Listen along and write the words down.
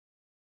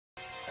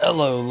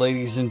Hello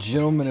ladies and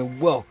gentlemen, and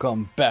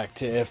welcome back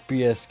to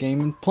FPS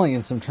Gaming,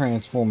 playing some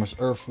Transformers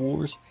Earth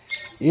Wars.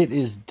 It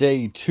is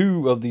day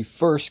 2 of the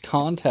First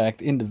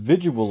Contact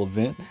individual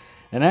event,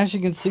 and as you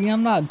can see,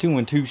 I'm not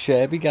doing too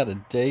shabby. Got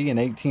a day and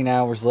 18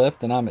 hours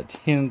left, and I'm at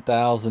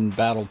 10,000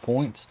 battle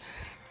points.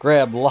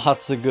 Grabbed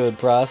lots of good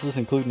prizes,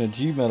 including a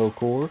G-Metal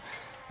core,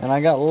 and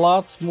I got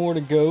lots more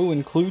to go,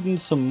 including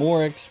some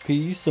more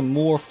XP, some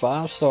more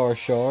 5-star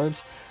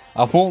shards.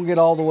 I won't get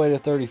all the way to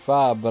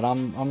 35, but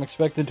I'm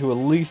expected to at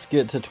least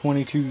get to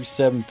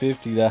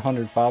 22,750, that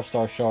 100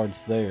 5-star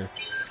shards there.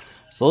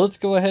 So let's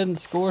go ahead and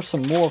score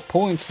some more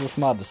points with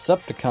my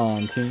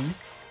Decepticon team.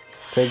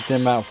 Take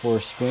them out for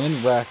a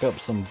spin, rack up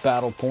some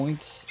battle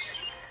points,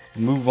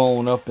 move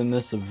on up in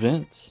this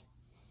event.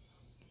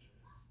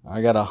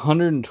 I got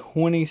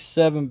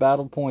 127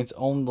 battle points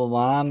on the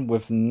line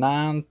with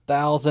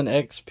 9,000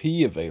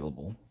 XP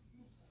available.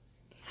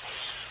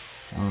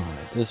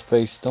 Alright, this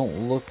base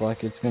don't look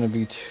like it's going to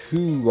be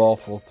too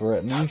awful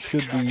threatening.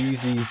 Should be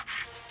easy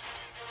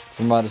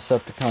for my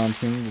Decepticon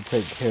team to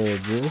take care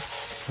of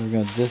this. We're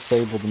going to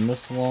disable the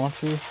missile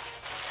launcher.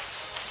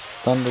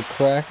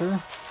 Thundercracker.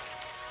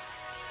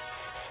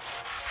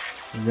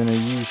 We're going to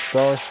use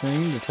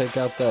Starscream to take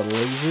out that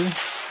laser.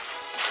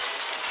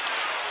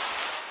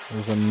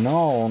 There's a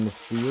Gnaw on the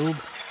field.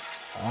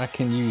 I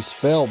can use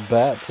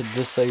Feldbat to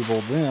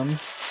disable them.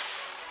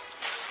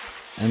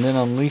 And then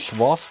unleash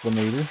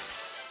Waspinator.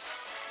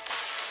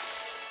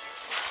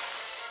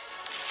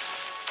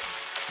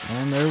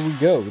 And there we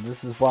go.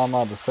 This is why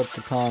my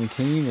Decepticon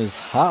team is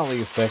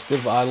highly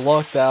effective. I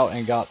lucked out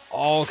and got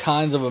all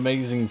kinds of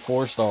amazing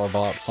 4-star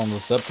bots on the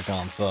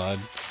Decepticon side.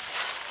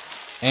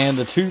 And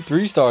the 2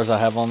 3-stars I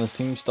have on this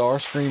team,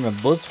 Starscream and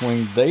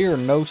Blitzwing, they are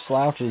no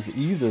slouches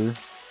either.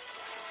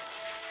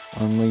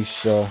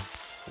 Unleash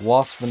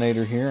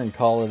Waspinator here and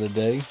call it a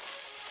day.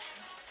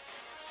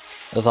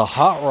 There's a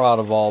Hot Rod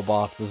of all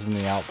bots is in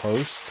the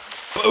outpost.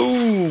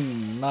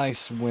 Boom!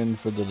 Nice win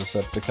for the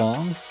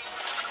Decepticons.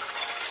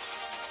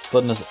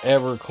 Putting us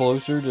ever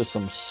closer to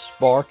some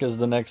Spark as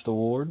the next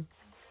award.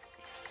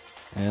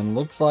 And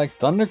looks like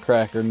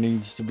Thundercracker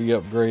needs to be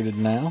upgraded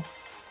now.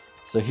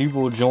 So he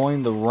will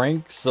join the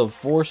ranks of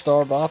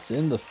 4-star bots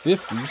in the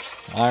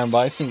 50s. Iron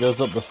Bison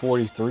goes up to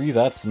 43.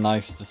 That's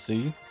nice to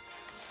see.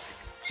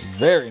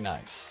 Very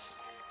nice.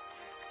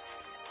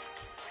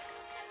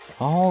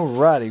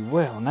 Alrighty,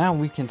 well, now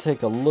we can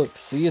take a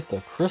look-see at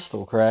the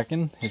Crystal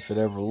Kraken, if it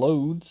ever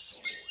loads.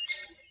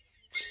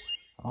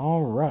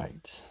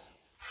 Alright.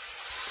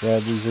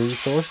 Grab these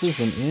resources,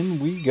 and in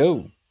we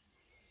go.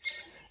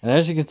 And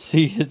as you can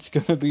see, it's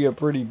going to be a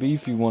pretty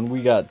beefy one.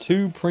 We got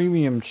 2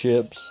 premium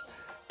chips,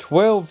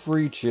 12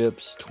 free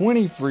chips,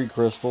 20 free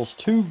crystals,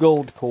 2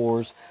 gold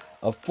cores,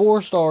 a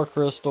 4-star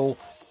crystal,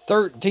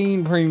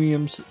 13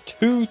 premiums,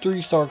 2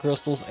 3-star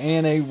crystals,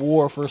 and a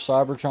War for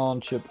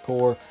Cybertron chip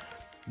core.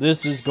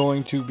 This is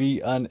going to be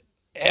an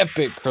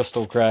epic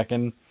Crystal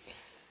Kraken.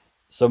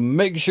 So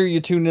make sure you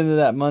tune into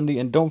that Monday.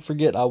 And don't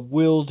forget, I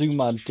will do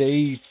my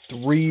day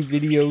 3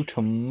 video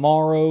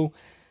tomorrow.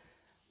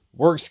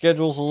 Work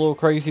schedule's a little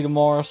crazy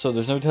tomorrow, so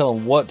there's no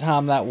telling what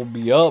time that will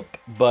be up.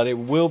 But it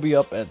will be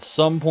up at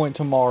some point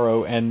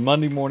tomorrow. And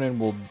Monday morning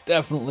will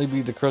definitely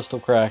be the Crystal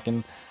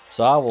Kraken.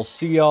 So I will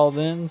see y'all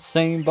then.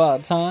 Same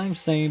bot time,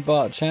 same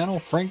bot channel.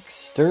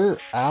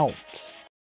 Frankster out.